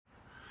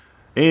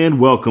And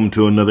welcome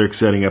to another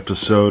exciting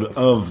episode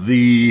of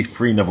the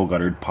Free Neville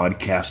Goddard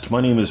podcast. My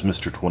name is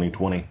Mr.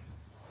 2020.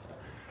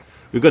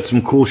 We've got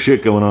some cool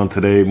shit going on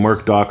today.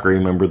 Mark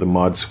Dockery, member of the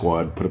Mod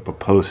Squad, put up a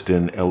post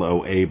in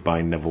LOA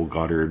by Neville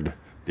Goddard,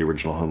 the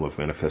original home of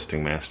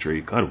Manifesting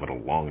Mastery. God, what a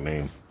long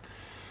name.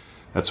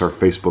 That's our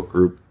Facebook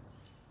group.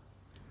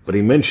 But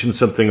he mentioned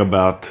something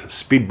about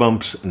speed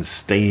bumps and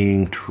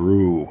staying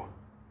true.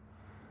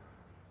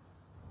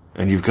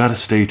 And you've got to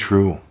stay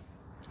true.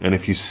 And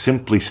if you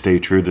simply stay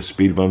true, the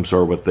speed bumps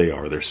are what they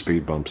are. They're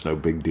speed bumps, no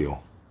big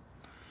deal.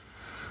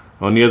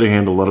 On the other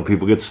hand, a lot of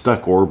people get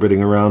stuck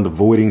orbiting around,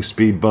 avoiding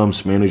speed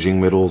bumps, managing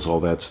middles, all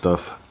that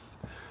stuff.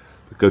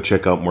 But go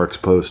check out Mark's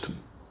post.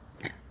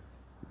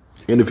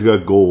 And if you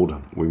got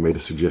gold, we made a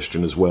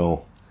suggestion as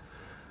well.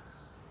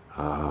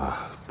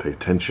 Pay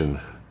attention.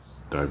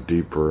 Dive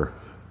deeper.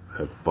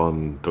 Have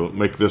fun. Don't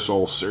make this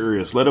all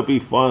serious. Let it be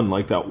fun,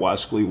 like that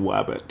Wascally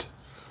Wabbit.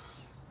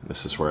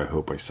 This is where I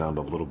hope I sound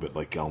a little bit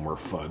like Elmer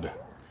Fudd. And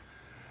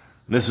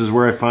this is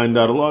where I find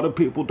out a lot of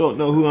people don't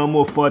know who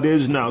Elmer Fudd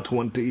is now,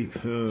 20.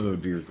 Oh,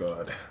 dear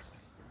God.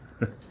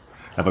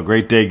 Have a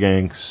great day,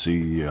 gang.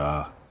 See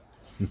ya.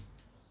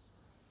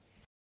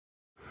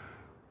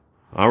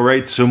 All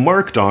right, so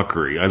Mark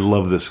Dockery. I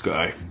love this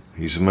guy.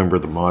 He's a member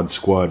of the Mod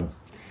Squad.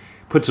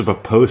 Puts up a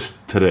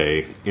post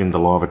today in the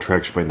Law of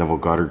Attraction by Neville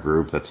Goddard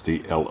group. That's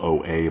the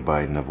LOA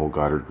by Neville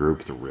Goddard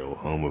group, the real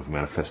home of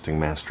Manifesting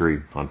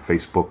Mastery on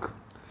Facebook.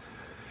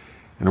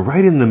 And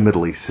right in the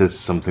middle, he says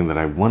something that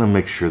I want to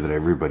make sure that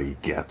everybody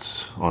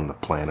gets on the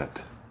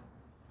planet.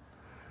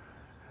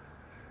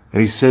 And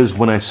he says,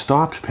 when I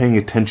stopped paying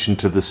attention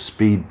to the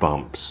speed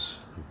bumps,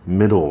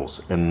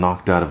 middles, and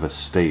knocked out of a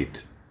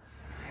state,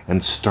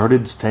 and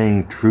started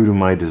staying true to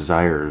my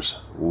desires,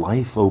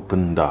 life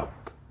opened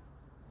up.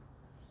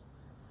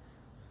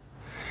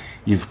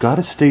 You've got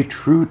to stay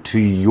true to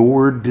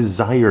your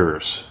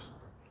desires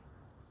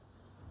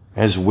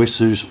as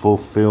wishes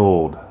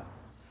fulfilled.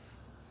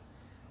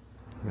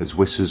 As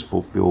wishes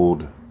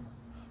fulfilled.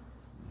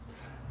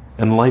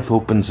 And life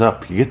opens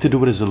up. You get to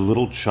do it as a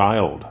little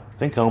child.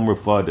 Think Elmer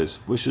Fudd as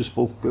wishes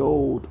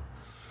fulfilled.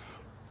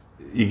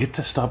 You get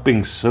to stop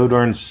being so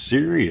darn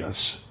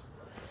serious.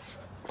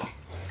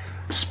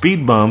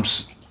 Speed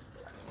bumps.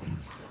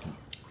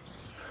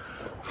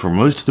 For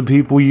most of the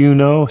people you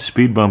know,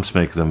 speed bumps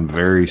make them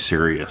very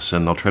serious.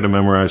 And they'll try to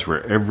memorize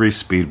where every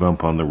speed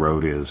bump on the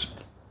road is.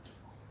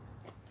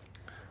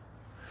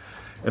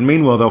 And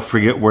meanwhile, they'll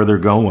forget where they're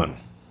going.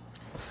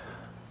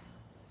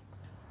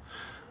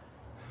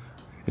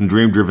 In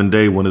Dream Driven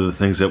Day, one of the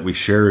things that we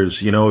share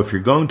is, if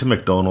you're going to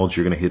McDonald's,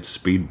 you're going to hit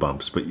speed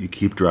bumps, but you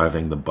keep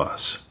driving the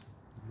bus.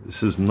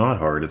 This is not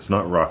hard. It's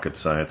not rocket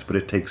science, but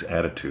it takes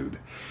attitude.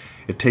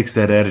 It takes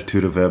that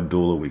attitude of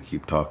Abdullah we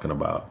keep talking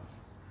about.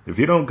 If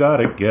you don't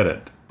got it, get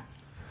it.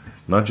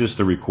 Not just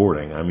the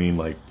recording. I mean,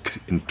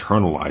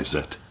 internalize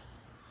it.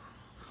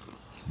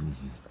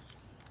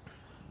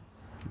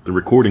 The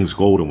recording's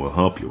golden will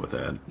help you with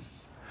that.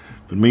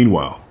 But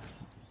meanwhile,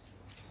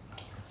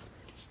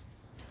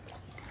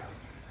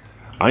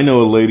 I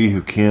know a lady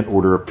who can't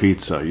order a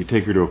pizza. You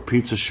take her to a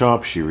pizza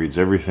shop, she reads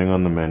everything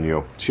on the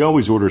menu. She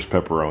always orders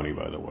pepperoni,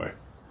 by the way.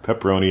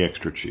 Pepperoni,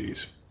 extra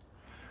cheese.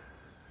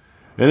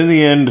 And in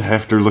the end,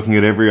 after looking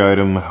at every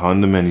item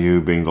on the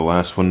menu, being the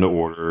last one to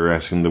order,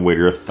 asking the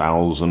waiter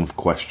 1,000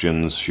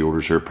 questions, she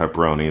orders her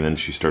pepperoni, and then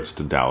she starts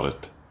to doubt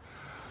it.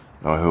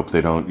 Oh, I hope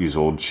they don't use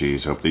old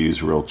cheese. I hope they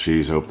use real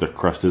cheese. I hope the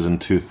crust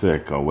isn't too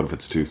thick. Oh, what if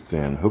it's too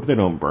thin? I hope they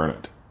don't burn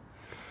it.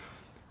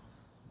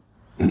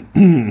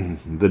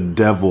 The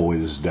devil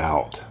is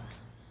doubt.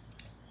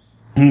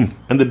 And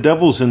the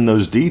devil's in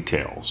those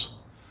details.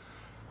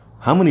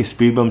 How many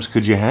speed bumps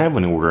could you have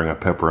when ordering a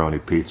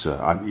pepperoni pizza?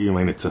 I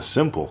mean, it's a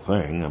simple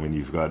thing. I mean,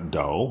 you've got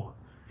dough,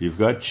 you've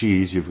got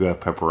cheese, you've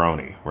got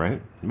pepperoni,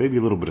 right? Maybe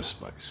a little bit of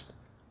spice.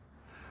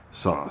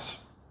 Sauce.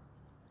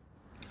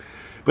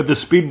 But the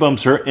speed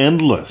bumps are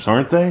endless,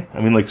 aren't they?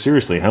 I mean,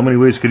 seriously, how many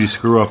ways could you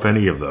screw up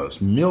any of those?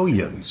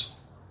 Millions.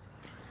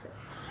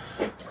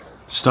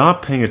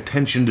 Stop paying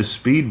attention to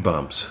speed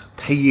bumps.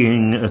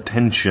 Paying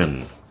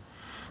attention.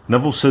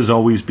 Neville says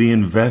always be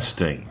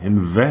investing.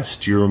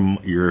 Invest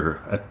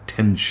your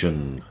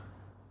attention.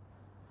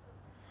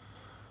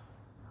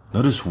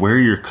 Notice where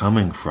you're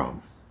coming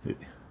from.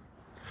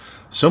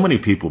 So many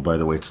people, by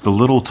the way, it's the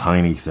little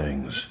tiny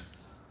things.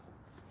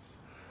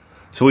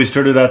 So we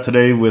started out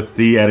today with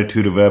the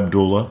attitude of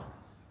Abdullah.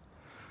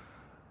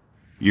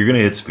 You're going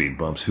to hit speed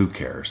bumps. Who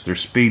cares?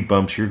 There's speed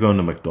bumps. You're going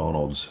to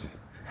McDonald's.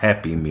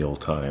 Happy meal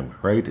time,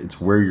 right? It's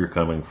where you're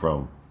coming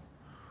from.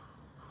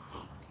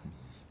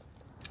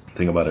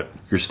 Think about it.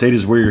 Your state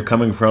is where you're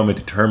coming from. It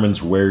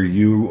determines where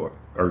you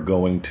are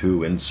going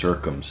to in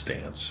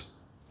circumstance.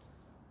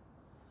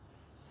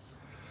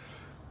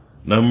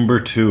 Number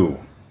 2.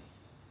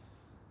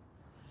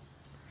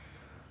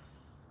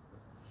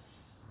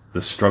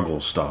 The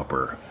struggle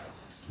stopper.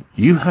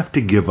 You have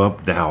to give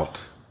up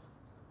doubt.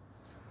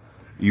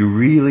 You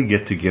really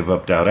get to give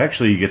up doubt.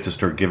 Actually, you get to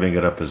start giving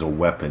it up as a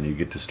weapon. You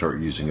get to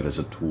start using it as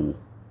a tool.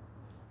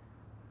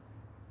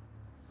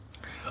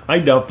 I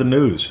doubt the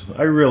news.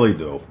 I really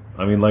do.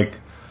 I mean, like,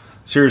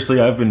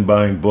 seriously, I've been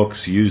buying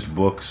books, used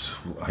books.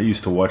 I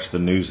used to watch the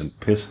news and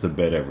piss the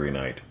bed every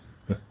night.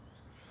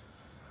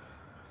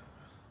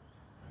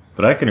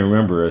 But I can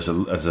remember as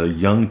a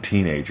young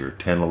teenager,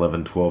 10,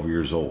 11, 12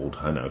 years old.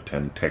 I know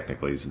 10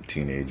 technically isn't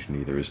teenage,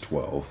 neither is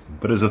 12.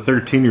 But as a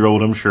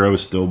 13-year-old, I'm sure I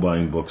was still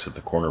buying books at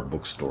the corner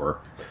bookstore.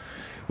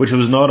 Which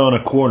was not on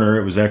a corner,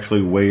 it was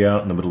actually way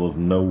out in the middle of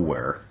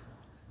nowhere.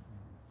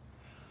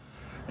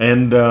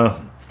 And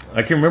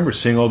I can remember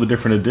seeing all the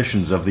different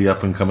editions of the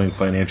up-and-coming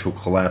Financial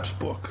Collapse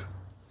book.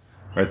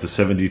 Right, the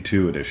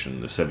 72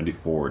 edition, the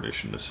 74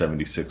 edition, the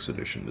 76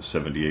 edition, the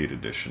 78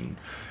 edition.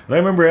 And I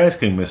remember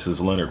asking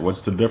Mrs. Leonard, what's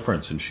the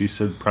difference? And she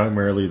said,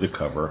 primarily the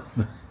cover.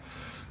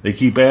 They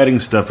keep adding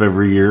stuff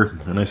every year.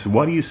 And I said,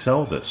 why do you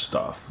sell this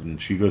stuff?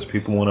 And she goes,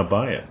 people want to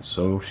buy it.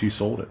 So she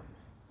sold it.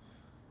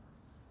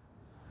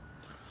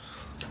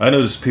 I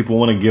notice people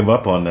want to give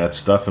up on that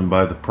stuff and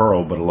buy the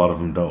Pearl, but a lot of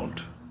them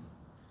don't.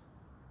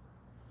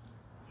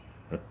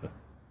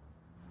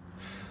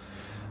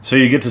 So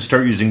you get to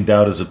start using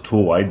doubt as a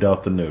tool. I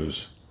doubt the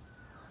news.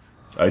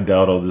 I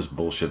doubt all this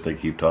bullshit they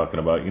keep talking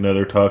about. You know,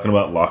 they're talking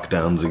about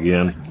lockdowns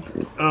again.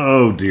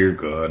 Oh, dear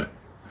God.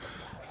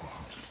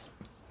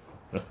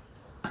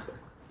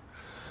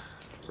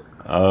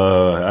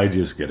 I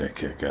just get a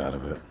kick out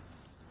of it.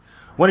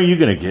 When are you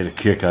going to get a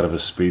kick out of a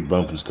speed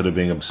bump instead of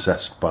being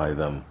obsessed by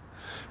them?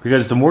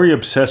 Because the more you're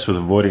obsessed with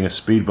avoiding a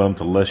speed bump,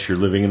 the less you're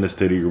living in the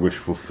state of your wish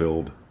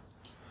fulfilled.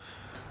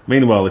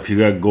 Meanwhile, if you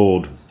got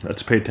gold,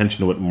 let's pay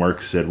attention to what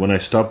Mark said. When I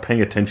stopped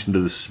paying attention to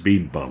the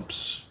speed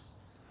bumps,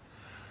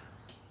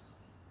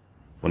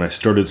 when I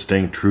started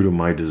staying true to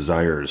my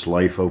desires,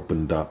 life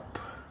opened up.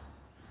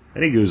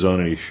 And he goes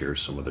on and he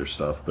shares some of their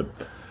stuff. But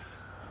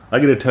I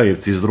got to tell you,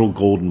 it's these little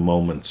golden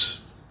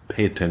moments.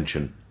 Pay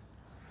attention.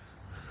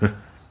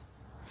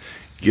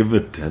 Give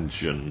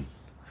attention.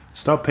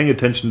 Stop paying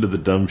attention to the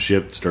dumb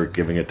shit. Start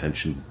giving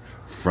attention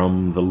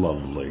from the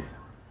lovely.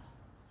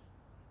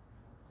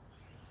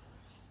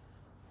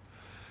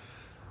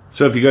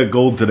 So if you got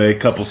gold today, a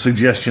couple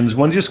suggestions.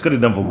 One, just go to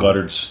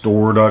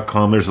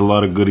NevilleGoddardStore.com. There's a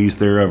lot of goodies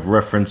there. I've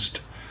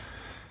referenced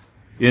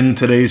in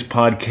today's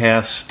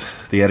podcast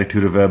the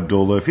Attitude of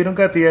Abdullah. If you don't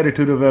got the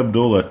Attitude of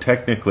Abdullah,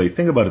 technically,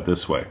 think about it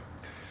this way.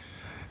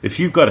 If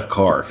you've got a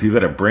car, if you've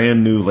got a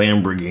brand new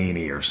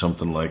Lamborghini or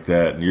something like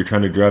that, and you're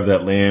trying to drive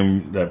that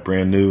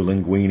brand new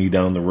Linguini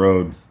down the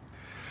road,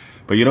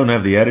 but you don't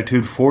have the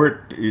attitude for it,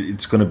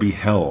 it's going to be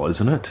hell,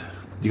 isn't it?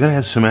 You got to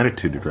have some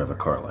attitude to drive a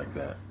car like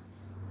that.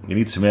 You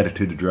need some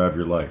attitude to drive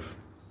your life.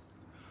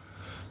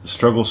 The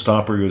Struggle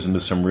Stopper goes into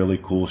some really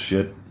cool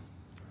shit.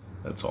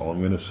 That's all I'm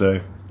going to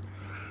say.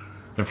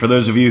 And for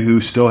those of you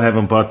who still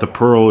haven't bought the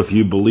Pearl, if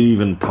you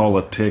believe in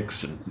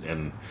politics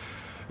and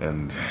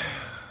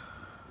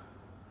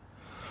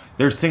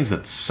there's things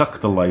that suck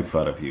the life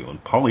out of you.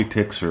 And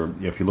politics are,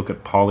 if you look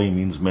at poly,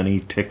 means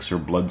many. Ticks are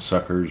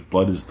bloodsuckers.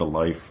 Blood is the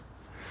life.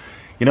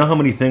 You know how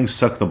many things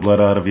suck the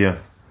blood out of you?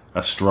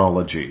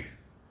 Astrology.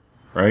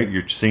 Right?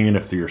 You're seeing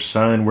if your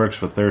sign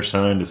works with their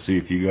sign to see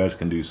if you guys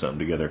can do something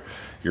together.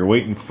 You're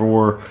waiting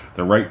for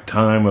the right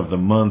time of the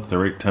month, the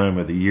right time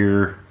of the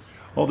year.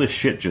 All this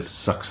shit just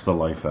sucks the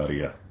life out of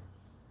you.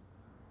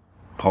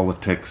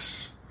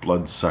 Politics,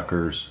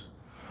 bloodsuckers.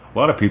 A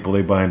lot of people,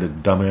 they buy into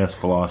dumbass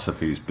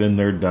philosophies. Been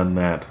there, done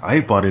that. I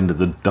bought into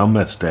the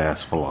dumbest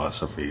ass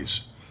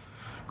philosophies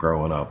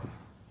growing up.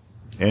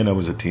 And I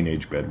was a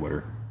teenage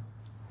bedwetter.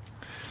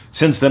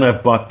 Since then,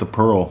 I've bought the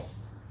Pearl.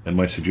 And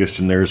my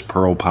suggestion there is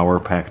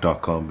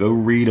pearlpowerpack.com. Go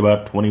read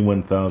about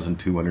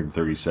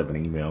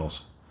 21,237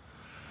 emails.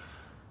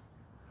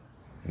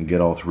 And get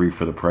all three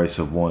for the price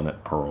of one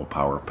at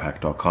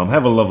pearlpowerpack.com.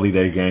 Have a lovely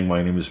day, gang.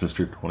 My name is Mr.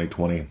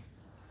 2020.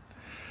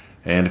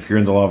 And if you're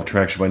in the Law of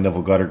Attraction by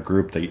Neville Goddard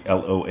group, the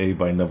LOA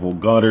by Neville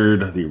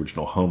Goddard, the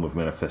original Home of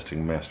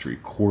Manifesting Mastery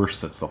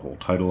course, that's the whole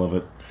title of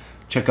it.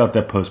 Check out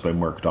that post by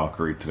Mark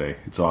Dockery today.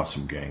 It's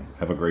awesome, gang.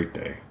 Have a great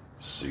day.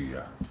 See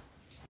ya.